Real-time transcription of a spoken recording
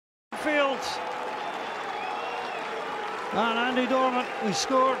Field. And Andy Dorman, who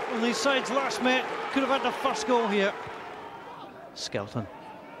scored on these sides last minute, could have had the first goal here. Skelton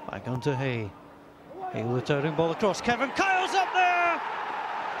back onto Hay. Hay with the turning ball across. Kevin Kyle's up there!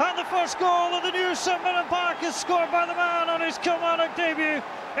 And the first goal of the new St Mirren Park is scored by the man on his Kilmarnock debut.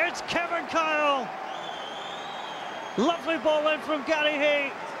 It's Kevin Kyle. Lovely ball in from Gary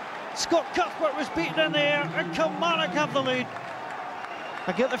Hay. Scott Cuthbert was beaten in the air, and Kilmarnock have the lead.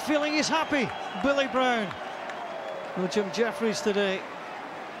 I get the feeling he's happy, Billy Brown. No Jim Jeffries today.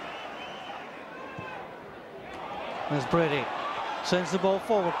 There's Brady. Sends the ball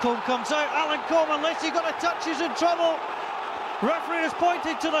forward. Combe comes out. Alan Combe, unless he got a touch, he's in trouble. Referee has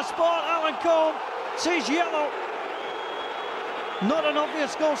pointed to the spot. Alan Combe sees yellow. Not an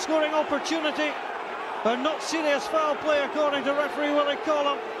obvious goal-scoring opportunity. A not serious foul play, according to referee Willie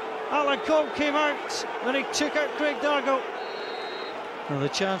Collum. Alan Combe came out, then he took out Craig Dargo. And the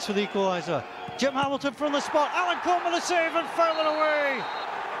chance for the equaliser. Jim Hamilton from the spot. Alan Combe with a save and Fowler away.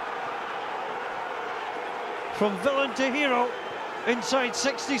 From villain to hero, inside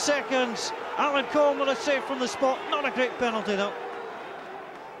 60 seconds. Alan Combe with a save from the spot. Not a great penalty though.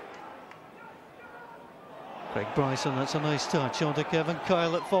 Craig Bryson, that's a nice touch. On to Kevin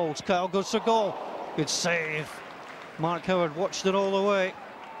Kyle, it falls. Kyle goes for goal. Good save. Mark Howard watched it all the way.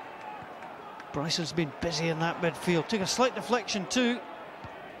 Bryson's been busy in that midfield. Took a slight deflection too.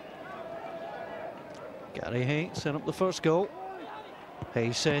 Gary Hay set up the first goal.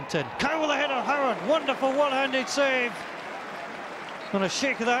 Hay sent in. Kyle with a header. Howard, wonderful one-handed save. And a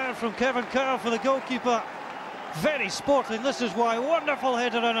shake of the hand from Kevin Kyle for the goalkeeper. Very sporting, this is why. Wonderful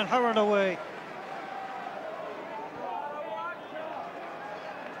header in and Howard away.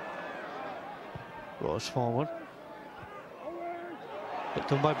 Ross forward.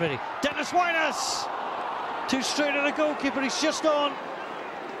 Picked on by Brady. Dennis Winus! Too straight at the goalkeeper, he's just on.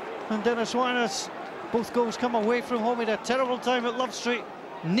 And Dennis Winus, both goals come away from home. He had a terrible time at Love Street.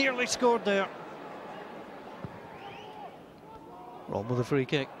 Nearly scored there. Rob with a free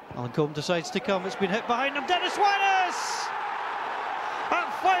kick. Alan Combe decides to come. It's been hit behind him. Dennis Winus! And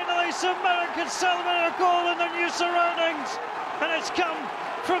finally, St Mirren can celebrate a goal in their new surroundings. And it's come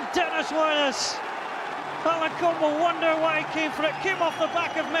from Dennis Winus. Alan Combe will wonder why he came for it. Came off the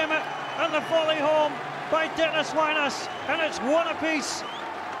back of Mehmet and the volley home by Dennis Winus. And it's one apiece.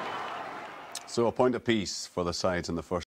 So a point apiece for the sides in the first.